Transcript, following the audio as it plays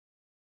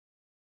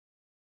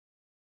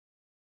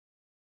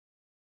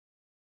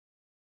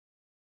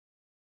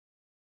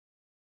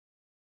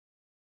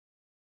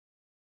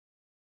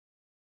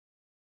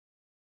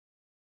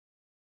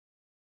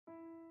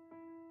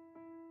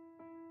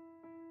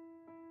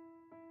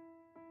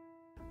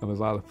It was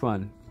a lot of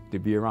fun to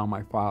be around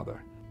my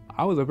father.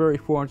 I was a very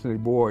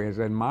fortunate boy, as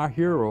in my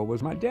hero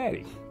was my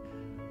daddy.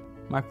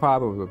 My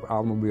father was an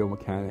automobile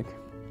mechanic.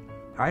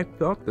 I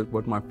felt that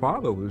what my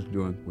father was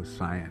doing was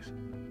science.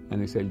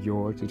 And they said,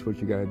 George, this is what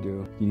you got to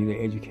do. You need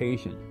an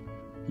education.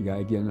 You got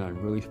to get in there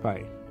and really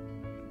fight,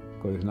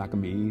 because it's not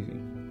going to be easy.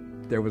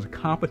 There was a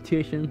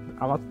competition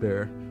out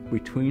there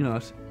between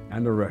us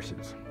and the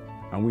Russians,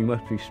 and we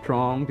must be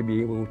strong to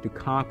be able to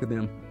conquer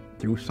them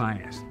through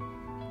science.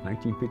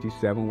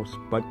 1957 was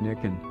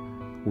Sputnik,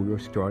 and we were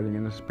starting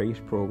in the space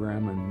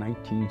program. In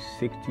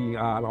 1960,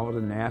 all the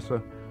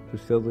NASA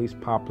facilities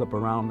popped up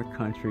around the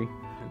country.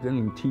 And then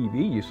on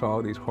TV, you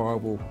saw these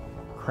horrible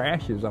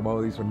crashes of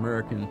all these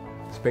American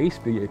space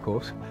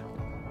vehicles.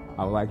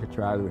 I would like to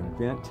try to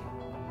invent,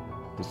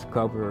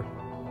 discover,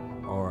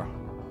 or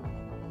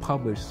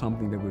publish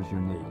something that was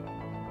unique,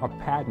 or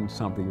patent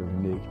something that was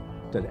unique,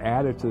 that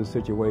added to the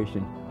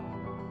situation.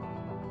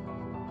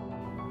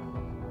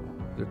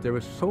 That there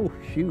were so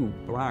few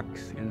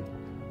blacks in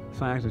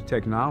science and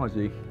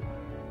technology,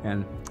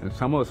 and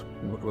some of us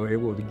were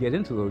able to get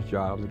into those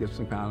jobs and get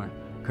some kind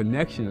of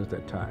connection at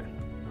that time.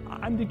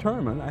 I'm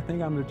determined. I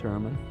think I'm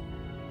determined.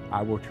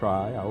 I will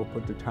try. I will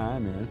put the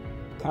time in.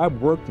 I've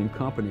worked in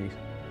companies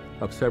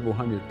of several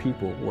hundred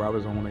people where I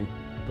was the only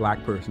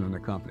black person in the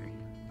company,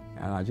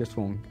 and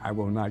I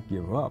will not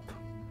give up.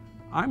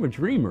 I'm a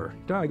dreamer.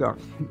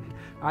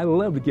 I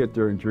love to get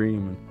there and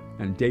dream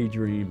and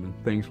daydream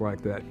and things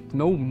like that.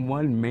 No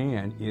one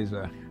man is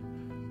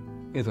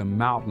a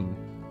mountain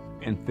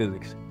in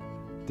physics.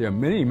 There are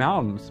many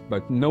mountains,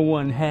 but no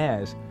one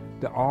has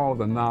all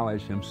the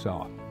knowledge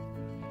himself.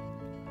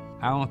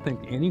 I don't think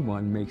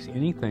anyone makes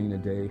anything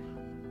today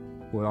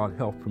without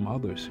help from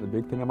others. The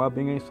big thing about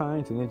being in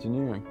science and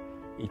engineering,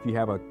 if you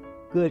have a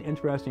good,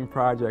 interesting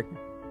project,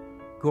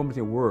 coming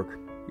to work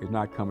is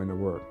not coming to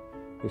work.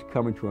 It's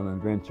coming to an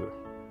adventure.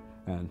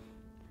 And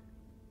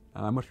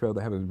I much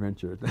rather have an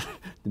adventure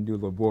than do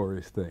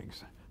laborious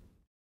things.